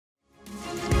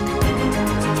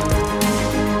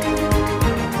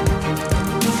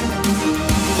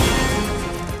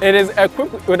It is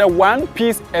equipped with a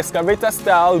one-piece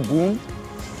excavator-style boom,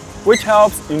 which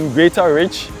helps in greater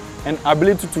reach and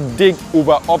ability to dig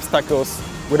over obstacles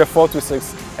with a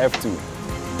 426 F2.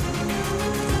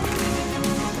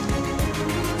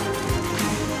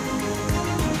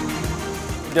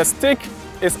 The stick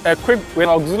is equipped with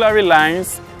auxiliary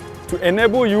lines to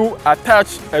enable you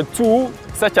attach a tool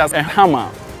such as a hammer.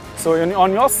 So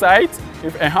on your side,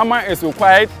 if a hammer is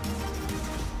required,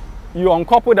 you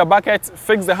uncouple the bucket,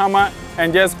 fix the hammer,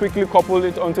 and just quickly couple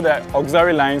it onto the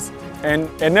auxiliary lines, and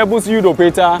enables you, the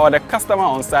operator or the customer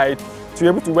on site, to be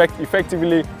able to work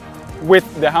effectively with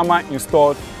the hammer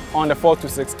installed on the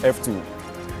 426 F2.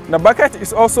 The bucket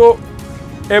is also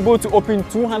able to open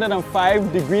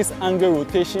 205 degrees angle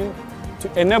rotation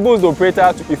to enable the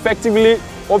operator to effectively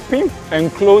open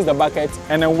and close the bucket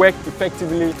and then work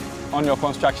effectively on your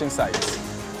construction sites.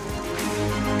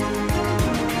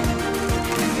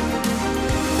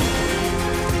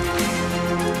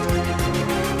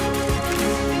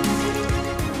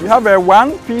 You have a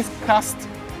one-piece cast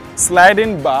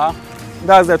sliding bar,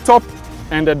 that's the top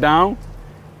and the down,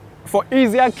 for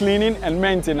easier cleaning and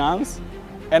maintenance,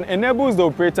 and enables the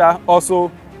operator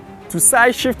also to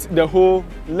side shift the hole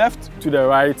left to the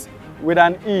right with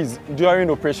an ease during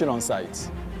operation on site.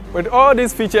 With all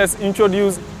these features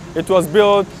introduced, it was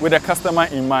built with the customer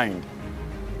in mind.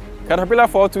 Caterpillar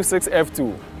 426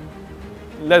 F2.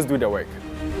 Let's do the work.